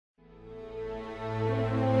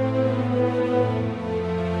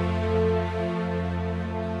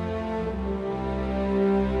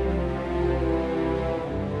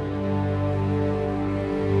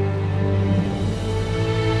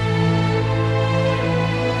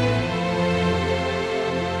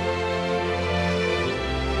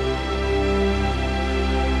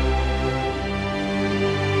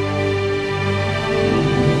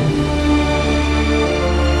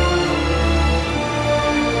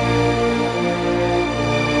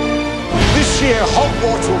This year,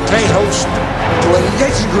 Hogwarts will play host to a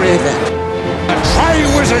legendary event, a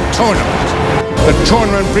Triwizard Tournament. The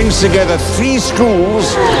tournament brings together 3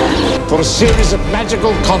 schools for a series of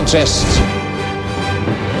magical contests.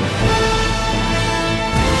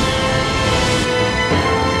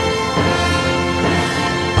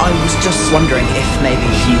 I was just wondering if maybe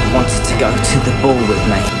you wanted to go to the ball with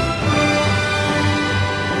me.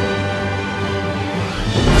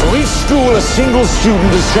 For each school, a single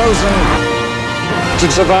student is chosen to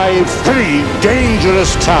survive 3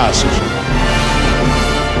 dangerous tasks.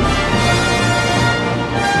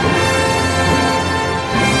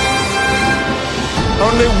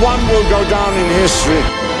 Only one will go down in history.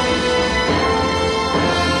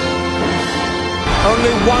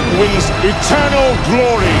 Only one wins eternal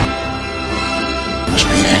glory. Must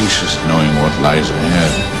be anxious knowing what lies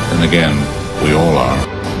ahead. Then again, we all are.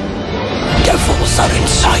 Devils are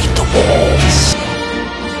inside the walls.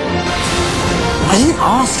 I didn't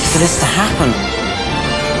ask for this to happen.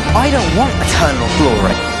 I don't want eternal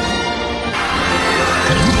glory.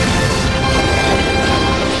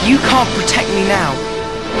 You can't protect me now.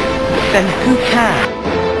 Then who can?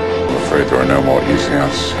 I'm afraid there are no more easy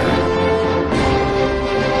answers here.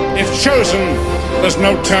 If chosen, there's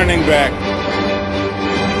no turning back.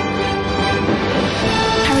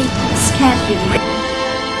 Harry, I'm scared for you.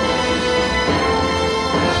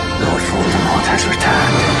 Lord Voldemort has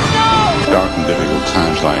returned. Dark and difficult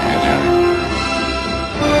times lie ahead, Harry.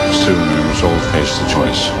 Soon we must all face the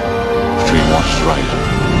choice between what is right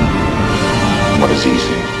and what is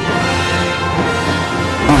easy.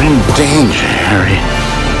 You're in danger, Harry.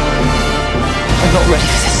 I'm not ready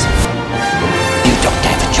for this. You don't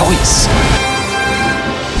have a choice.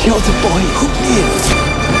 You're the boy who lived.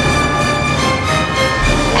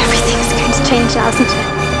 Everything's going to change now, isn't it?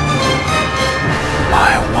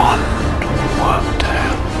 My wand worked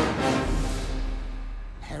out.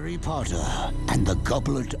 Harry Potter and the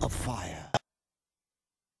Goblet of Fire.